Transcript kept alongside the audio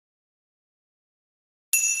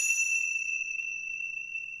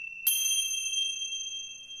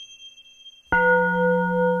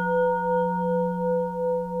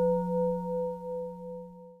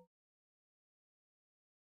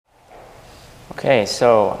Okay,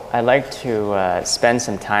 so I'd like to spend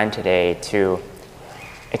some time today to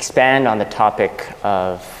expand on the topic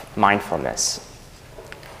of mindfulness.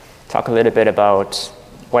 Talk a little bit about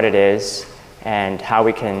what it is and how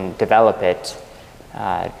we can develop it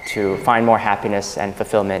to find more happiness and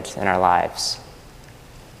fulfillment in our lives.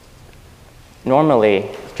 Normally,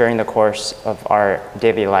 during the course of our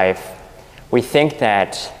daily life, we think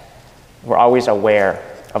that we're always aware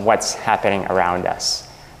of what's happening around us,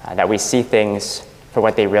 that we see things for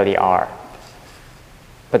what they really are.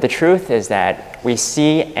 But the truth is that we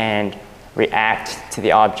see and react to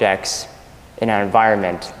the objects in our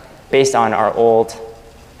environment based on our old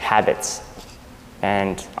habits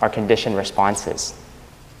and our conditioned responses.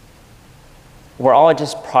 We're all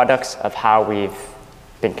just products of how we've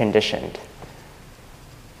been conditioned.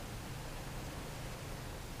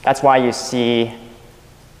 That's why you see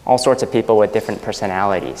all sorts of people with different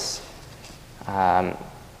personalities.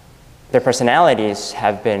 Their personalities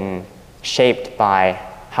have been shaped by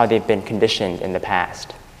how they've been conditioned in the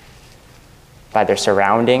past, by their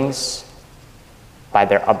surroundings, by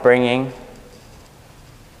their upbringing,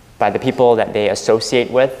 by the people that they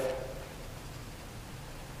associate with,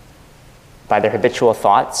 by their habitual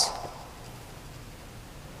thoughts.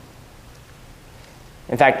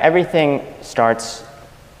 In fact, everything starts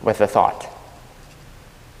with a thought.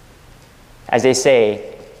 As they say,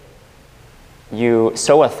 you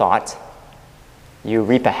sow a thought, you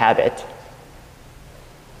reap a habit.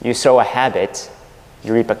 You sow a habit,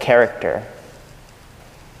 you reap a character.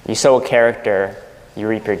 You sow a character, you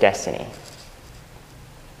reap your destiny.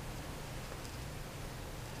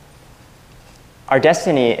 Our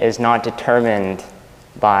destiny is not determined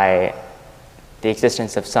by the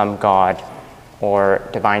existence of some God or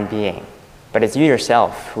divine being, but it's you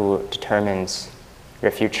yourself who determines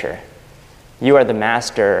your future. You are the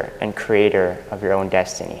master and creator of your own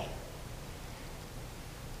destiny.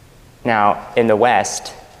 Now, in the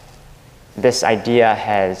West, this idea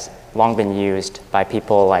has long been used by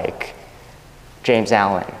people like James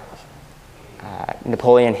Allen,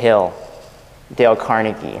 Napoleon Hill, Dale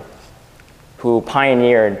Carnegie, who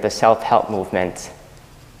pioneered the self-help movement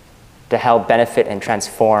to help benefit and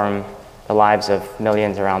transform the lives of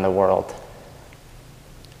millions around the world.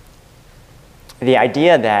 The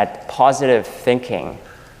idea that positive thinking,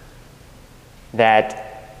 that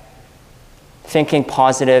thinking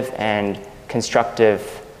positive and constructive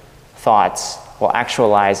thoughts will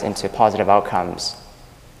actualize into positive outcomes,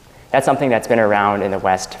 that's something that's been around in the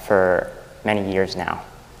West for many years now.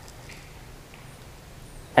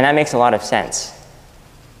 And that makes a lot of sense.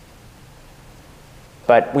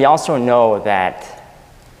 But we also know that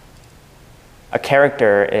a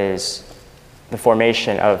character is the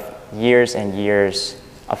formation of years and years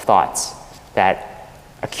of thoughts that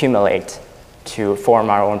accumulate to form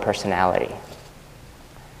our own personality.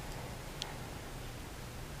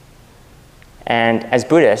 And as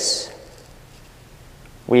Buddhists,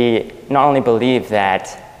 we not only believe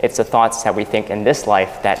that it's the thoughts that we think in this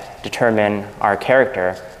life that determine our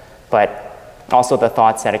character, but also the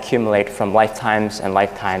thoughts that accumulate from lifetimes and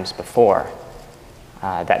lifetimes before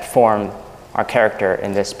that form our character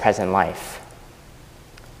in this present life.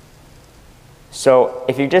 So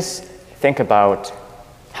if you just think about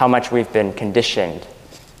how much we've been conditioned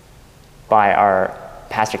by our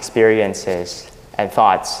past experiences and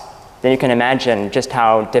thoughts, then you can imagine just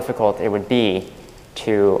how difficult it would be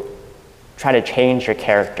to try to change your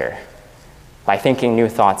character by thinking new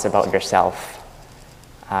thoughts about yourself.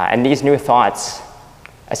 And these new thoughts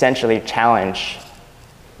essentially challenge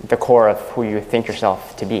the core of who you think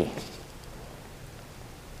yourself to be.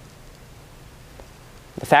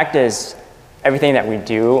 The fact is, everything that we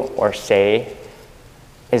do or say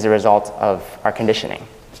is a result of our conditioning.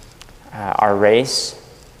 Our race,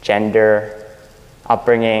 gender,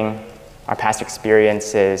 upbringing, our past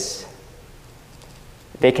experiences,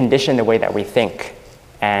 they condition the way that we think,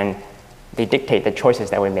 and they dictate the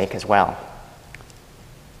choices that we make as well.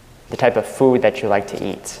 The type of food that you like to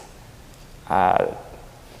eat,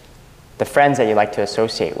 the friends that you like to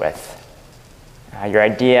associate with, your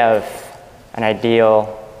idea of an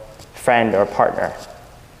ideal friend or partner.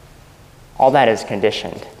 All that is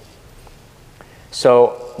conditioned.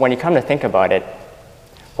 So when you come to think about it,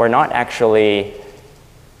 we're not actually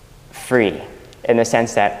free in the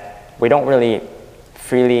sense that we don't really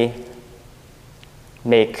freely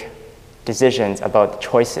make decisions about the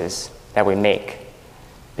choices that we make,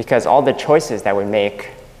 because all the choices that we make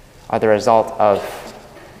are the result of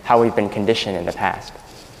how we've been conditioned in the past.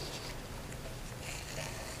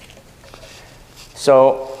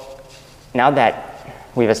 So now that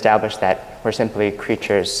we've established that we're simply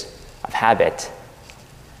creatures of habit,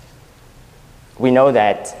 we know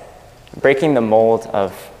that breaking the mold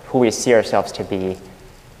of who we see ourselves to be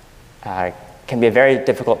can be a very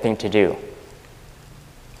difficult thing to do.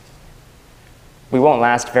 We won't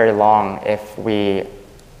last very long if we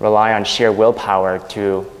rely on sheer willpower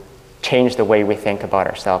to change the way we think about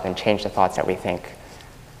ourselves and change the thoughts that we think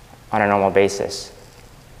on a normal basis.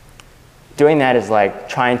 Doing that is like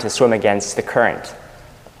trying to swim against the current.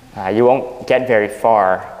 You won't get very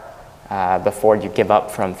far before you give up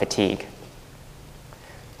from fatigue.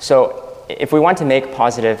 So if we want to make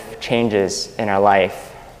positive changes in our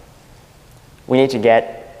life, we need to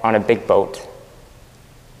get on a big boat,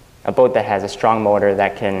 a boat that has a strong motor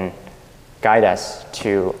that can guide us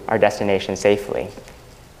to our destination safely.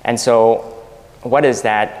 And so what is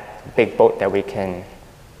that big boat that we can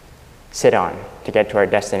sit on to get to our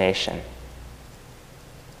destination?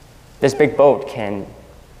 This big boat can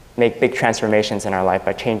make big transformations in our life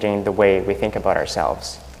by changing the way we think about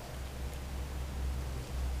ourselves.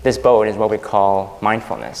 This boat is what we call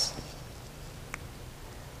mindfulness.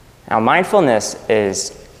 Now, mindfulness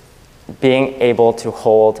is being able to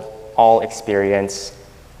hold all experience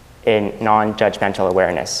in non-judgmental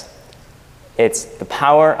awareness. It's the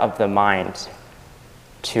power of the mind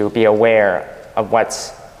to be aware of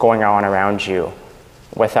what's going on around you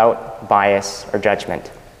without bias or judgment.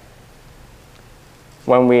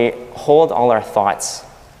 When we hold all our thoughts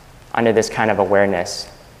under this kind of awareness,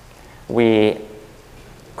 we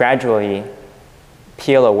gradually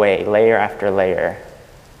peel away, layer after layer,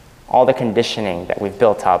 all the conditioning that we've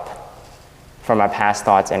built up from our past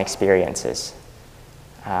thoughts and experiences.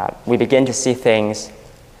 We begin to see things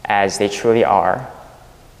as they truly are,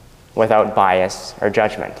 without bias or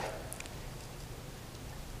judgment.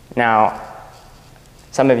 Now,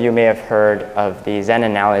 some of you may have heard of the Zen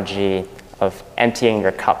analogy of emptying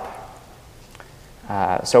your cup.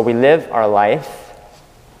 So we live our life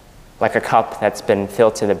like a cup that's been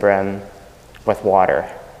filled to the brim with water.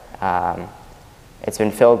 It's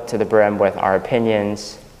been filled to the brim with our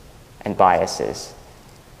opinions and biases.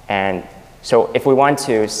 And so if we want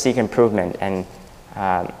to seek improvement and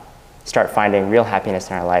start finding real happiness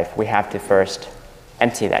in our life, we have to first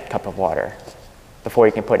empty that cup of water before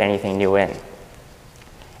we can put anything new in.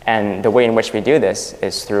 And the way in which we do this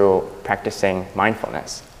is through practicing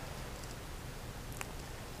mindfulness.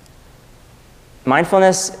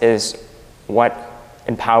 Mindfulness is what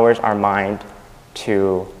empowers our mind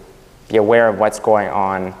to be aware of what's going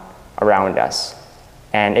on around us.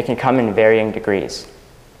 And it can come in varying degrees.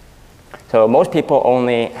 So most people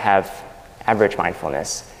only have average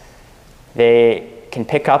mindfulness. They can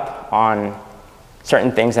pick up on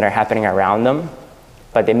certain things that are happening around them,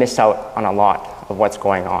 but they miss out on a lot of what's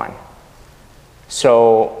going on.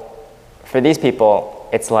 So for these people,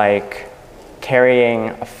 it's like carrying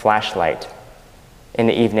a flashlight in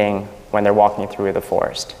the evening when they're walking through the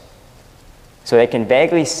forest. So they can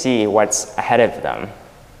vaguely see what's ahead of them,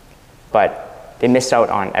 but they miss out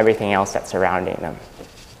on everything else that's surrounding them.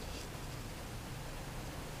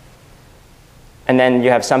 And then you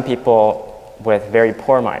have some people with very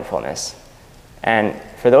poor mindfulness. And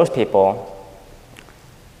for those people,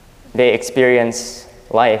 they experience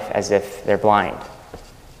life as if they're blind.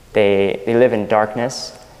 They live in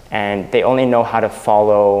darkness, and they only know how to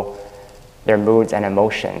follow their moods and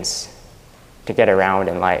emotions to get around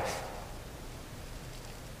in life.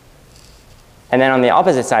 And then on the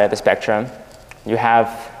opposite side of the spectrum, you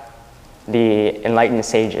have the enlightened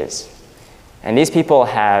sages. And these people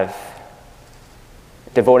have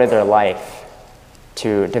devoted their life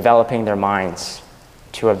to developing their minds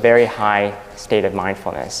to a very high state of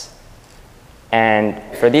mindfulness. And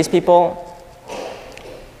for these people,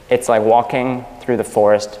 it's like walking through the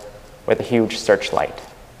forest with a huge searchlight.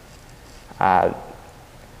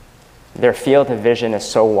 Their field of vision is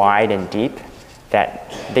so wide and deep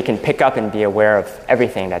that they can pick up and be aware of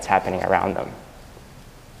everything that's happening around them.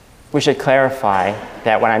 We should clarify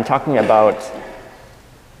that when I'm talking about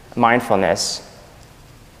mindfulness,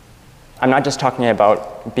 I'm not just talking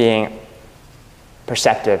about being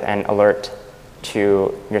perceptive and alert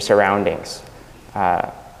to your surroundings.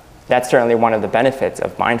 That's certainly one of the benefits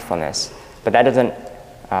of mindfulness, but that doesn't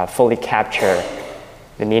fully capture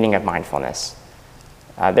the meaning of mindfulness.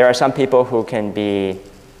 There are some people who can be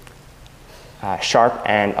sharp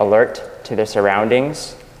and alert to their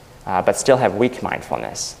surroundings, but still have weak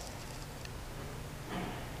mindfulness.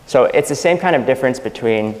 So it's the same kind of difference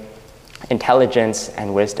between intelligence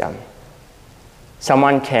and wisdom.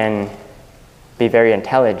 Someone can be very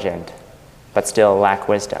intelligent, but still lack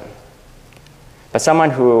wisdom. But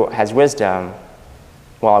someone who has wisdom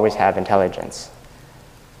will always have intelligence.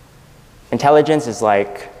 Intelligence is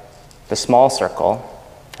like the small circle,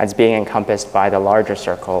 as being encompassed by the larger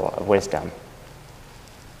circle of wisdom.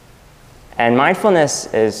 And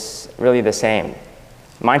mindfulness is really the same.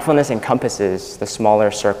 Mindfulness encompasses the smaller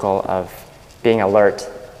circle of being alert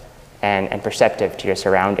and perceptive to your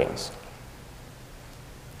surroundings.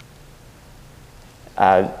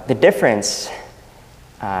 The difference,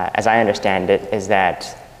 as I understand it, is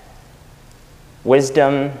that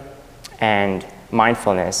wisdom and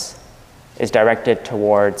mindfulness is directed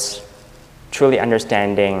towards truly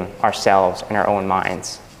understanding ourselves and our own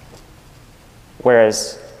minds,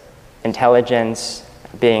 whereas intelligence,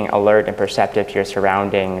 being alert and perceptive to your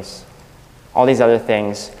surroundings, all these other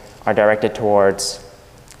things are directed towards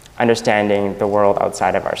understanding the world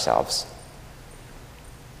outside of ourselves.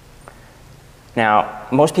 Now,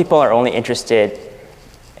 most people are only interested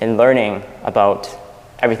in learning about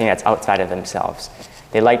everything that's outside of themselves.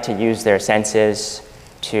 They like to use their senses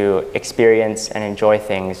to experience and enjoy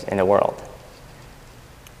things in the world.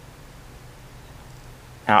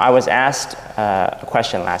 Now, I was asked a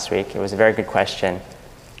question last week. It was a very good question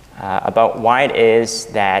about why it is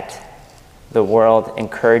that the world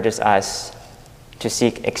encourages us to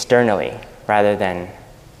seek externally rather than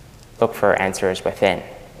look for answers within.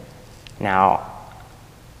 Now,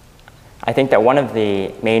 I think that one of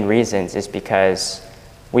the main reasons is because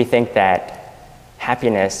we think that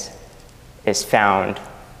happiness is found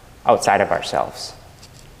outside of ourselves.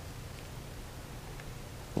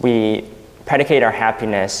 We predicate our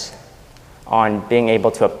happiness on being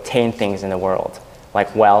able to obtain things in the world,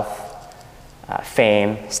 like wealth,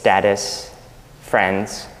 fame, status,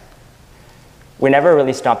 friends. We never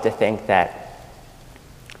really stop to think that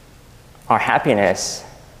our happiness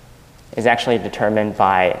is actually determined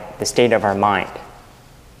by the state of our mind,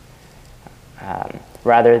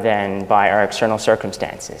 rather than by our external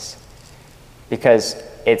circumstances. Because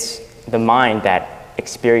it's the mind that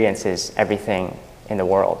experiences everything in the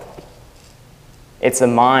world. It's the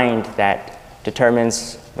mind that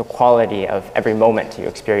determines the quality of every moment you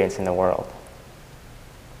experience in the world.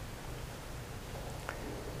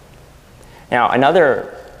 Now,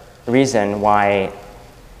 another reason why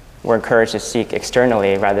we're encouraged to seek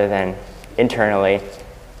externally rather than internally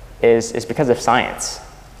is because of science.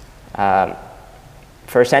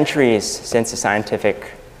 For centuries since the scientific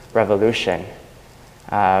revolution,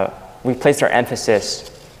 we've placed our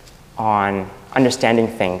emphasis on understanding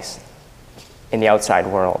things in the outside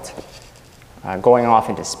world, going off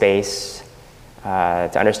into space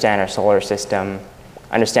to understand our solar system,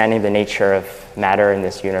 understanding the nature of matter in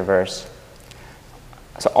this universe.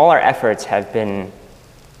 So all our efforts have been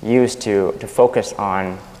used to focus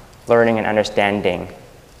on learning and understanding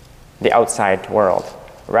the outside world,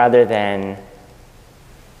 rather than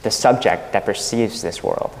the subject that perceives this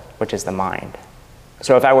world, which is the mind.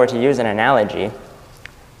 So if I were to use an analogy,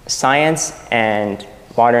 science and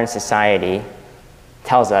modern society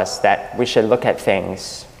tells us that we should look at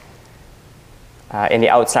things in the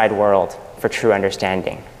outside world for true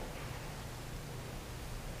understanding.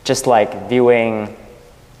 Just like viewing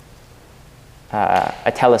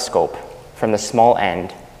a telescope from the small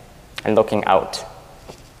end and looking out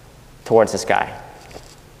towards the sky.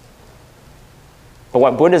 But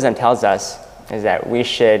what Buddhism tells us is that we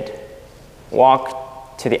should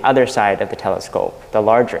walk to the other side of the telescope, the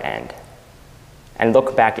larger end, and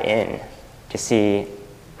look back in to see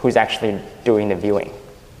who's actually doing the viewing.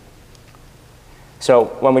 So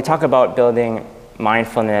when we talk about building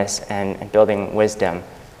mindfulness and building wisdom,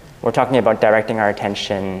 we're talking about directing our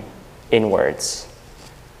attention inwards,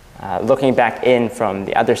 looking back in from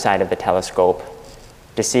the other side of the telescope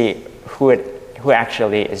to see who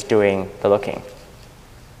actually is doing the looking.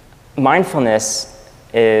 Mindfulness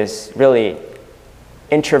is really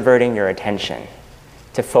introverting your attention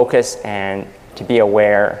to focus and to be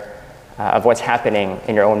aware of what's happening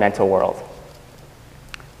in your own mental world.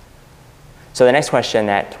 So the next question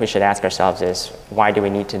that we should ask ourselves is, why do we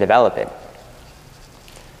need to develop it?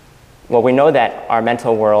 Well, we know that our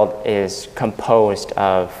mental world is composed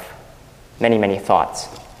of many, many thoughts.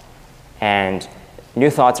 And new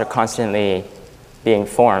thoughts are constantly being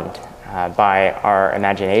formed by our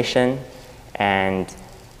imagination and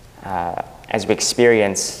as we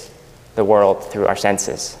experience the world through our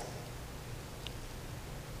senses.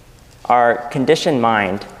 Our conditioned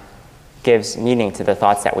mind gives meaning to the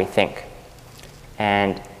thoughts that we think.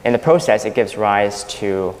 And in the process, it gives rise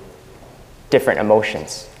to different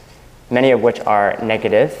emotions, many of which are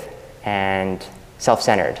negative and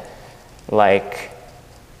self-centered, like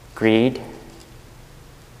greed,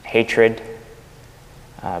 hatred,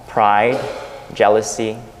 pride,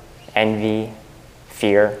 jealousy, envy,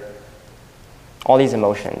 fear, all these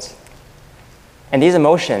emotions. And these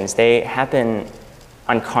emotions, they happen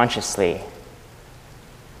unconsciously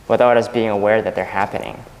without us being aware that they're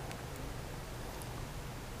happening.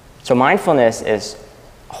 So mindfulness is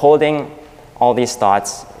holding all these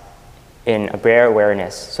thoughts in a bare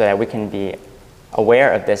awareness so that we can be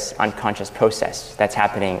aware of this unconscious process that's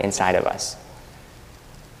happening inside of us.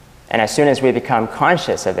 And as soon as we become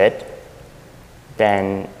conscious of it,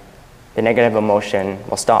 then the negative emotion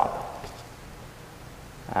will stop.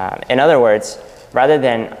 In other words, rather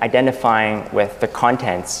than identifying with the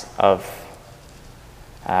contents of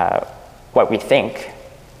what we think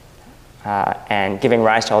and giving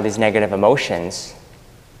rise to all these negative emotions,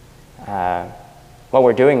 what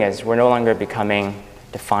we're doing is we're no longer becoming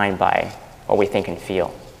defined by what we think and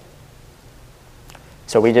feel.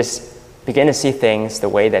 So we just begin to see things the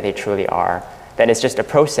way that they truly are, that it's just a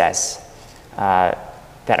process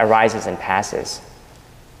that arises and passes,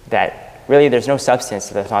 that really there's no substance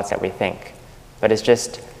to the thoughts that we think, but it's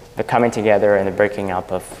just the coming together and the breaking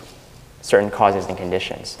up of certain causes and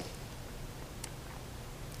conditions.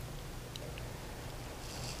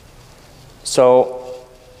 So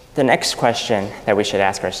the next question that we should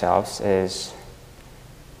ask ourselves is,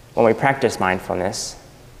 when we practice mindfulness,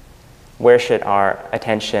 where should our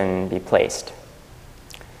attention be placed?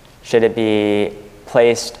 Should it be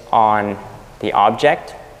placed on the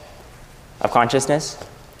object of consciousness?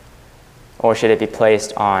 Or should it be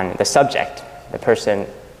placed on the subject, the person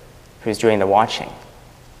who's doing the watching?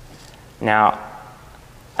 Now,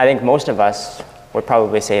 I think most of us would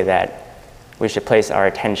probably say that we should place our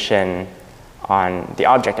attention on the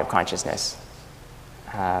object of consciousness.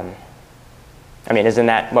 Isn't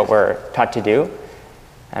that what we're taught to do?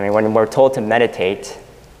 When we're told to meditate,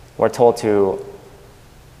 we're told to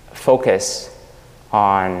focus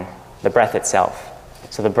on the breath itself.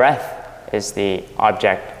 So the breath is the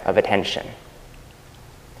object of attention.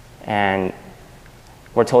 And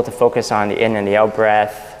we're told to focus on the in and the out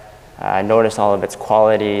breath, notice all of its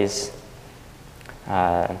qualities,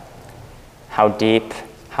 how deep,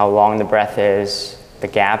 how long the breath is, the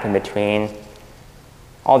gap in between,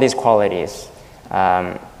 all these qualities.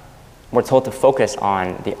 We're told to focus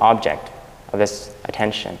on the object of this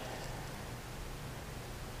attention.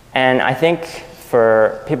 And I think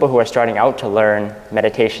for people who are starting out to learn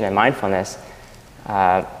meditation and mindfulness,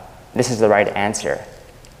 this is the right answer.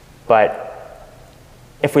 But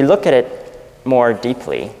if we look at it more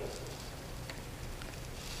deeply,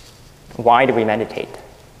 why do we meditate?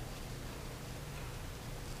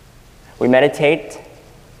 We meditate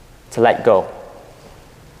to let go.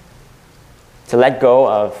 To let go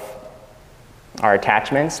of our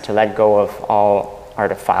attachments, to let go of all our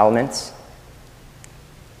defilements.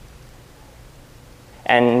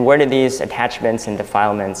 And where do these attachments and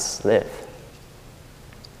defilements live?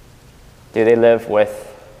 Do they live with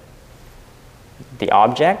the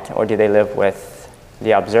object, or do they live with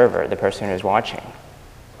the observer, the person who's watching?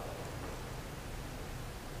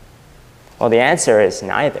 Well, the answer is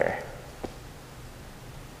neither.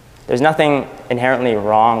 There's nothing inherently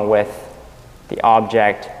wrong with the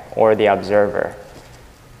object or the observer.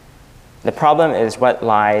 The problem is what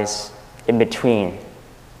lies in between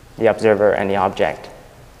the observer and the object.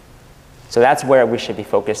 So that's where we should be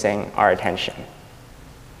focusing our attention.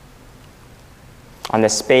 On the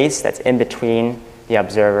space that's in between the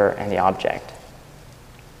observer and the object.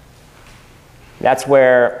 That's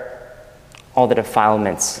where all the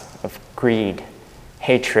defilements of greed,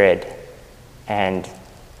 hatred, and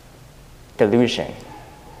delusion,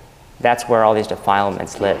 that's where all these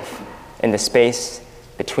defilements live, in the space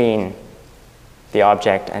between the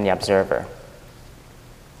object and the observer.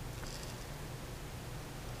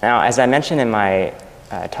 Now, as I mentioned in my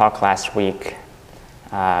talk last week,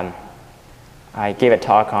 I gave a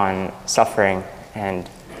talk on suffering and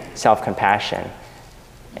self-compassion.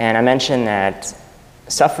 And I mentioned that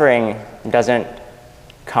suffering doesn't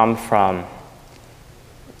come from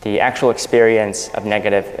the actual experience of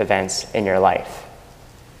negative events in your life.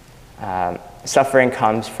 Suffering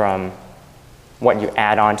comes from what you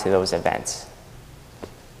add on to those events.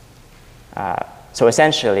 So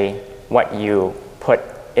essentially, what you put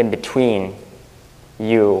in between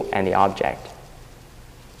you and the object.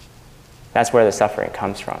 That's where the suffering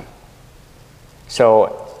comes from.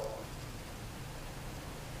 So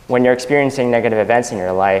when you're experiencing negative events in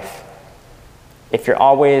your life, if you're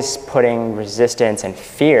always putting resistance and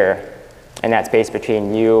fear in that space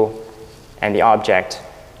between you and the object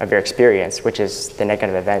of your experience, which is the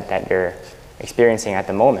negative event that you're experiencing at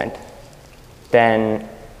the moment, then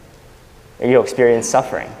you'll experience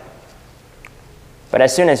suffering. But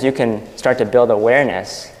as soon as you can start to build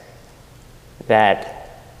awareness that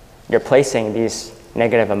you're placing these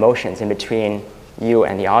negative emotions in between you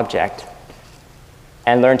and the object,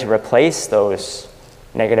 and learn to replace those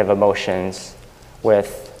negative emotions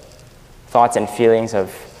with thoughts and feelings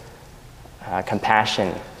of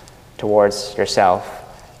compassion towards yourself,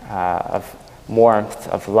 of warmth,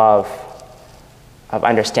 of love, of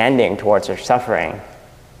understanding towards your suffering,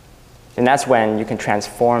 then that's when you can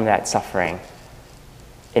transform that suffering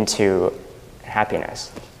into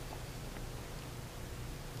happiness.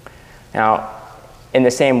 Now, in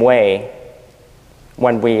the same way,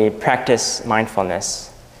 when we practice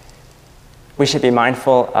mindfulness, we should be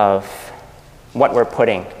mindful of what we're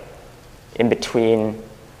putting in between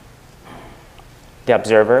the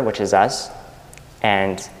observer, which is us,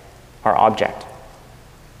 and our object.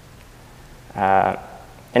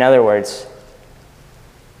 In other words,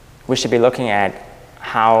 we should be looking at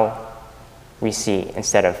how we see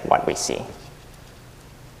instead of what we see.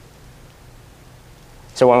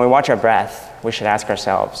 So when we watch our breath, we should ask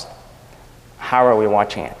ourselves, how are we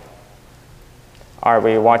watching it? Are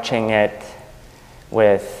we watching it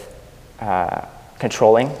with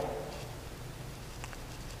controlling,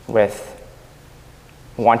 with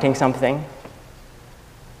wanting something,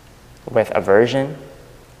 with aversion?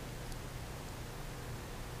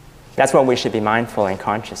 That's what we should be mindful and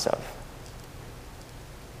conscious of.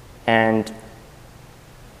 And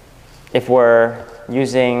if we're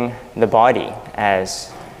using the body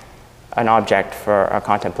as an object for our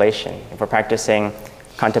contemplation, if we're practicing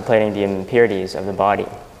contemplating the impurities of the body,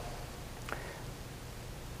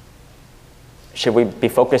 should we be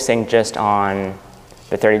focusing just on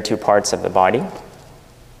the 32 parts of the body?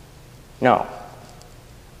 No.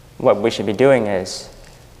 What we should be doing is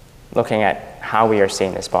looking at how we are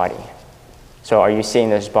seeing this body. So are you seeing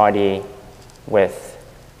this body with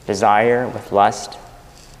desire, with lust,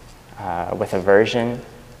 with aversion?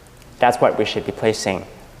 That's what we should be placing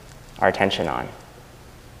our attention on.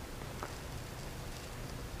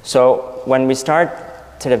 So when we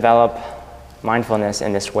start to develop mindfulness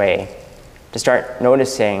in this way, to start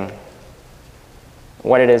noticing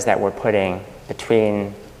what it is that we're putting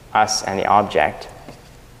between us and the object,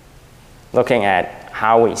 looking at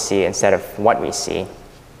how we see instead of what we see,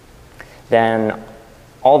 then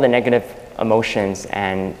all the negative emotions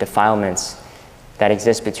and defilements that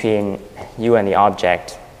exist between you and the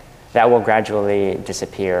object, that will gradually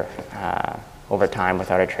disappear over time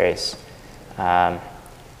without a trace.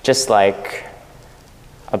 Just like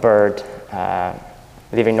a bird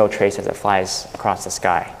leaving no trace as it flies across the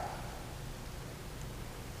sky.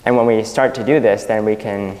 And when we start to do this, then we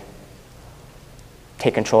can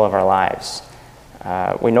take control of our lives.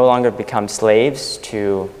 We no longer become slaves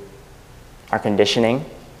to our conditioning,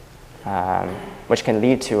 which can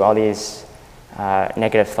lead to all these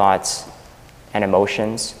negative thoughts and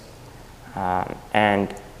emotions.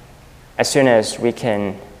 And as soon as we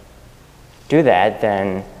can do that,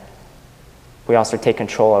 then we also take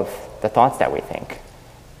control of the thoughts that we think.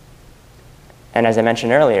 And as I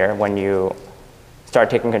mentioned earlier, when you start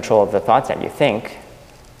taking control of the thoughts that you think,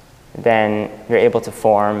 then you're able to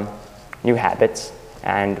form new habits.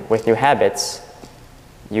 And with new habits,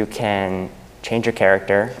 you can change your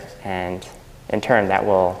character, and in turn, that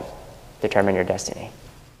will determine your destiny.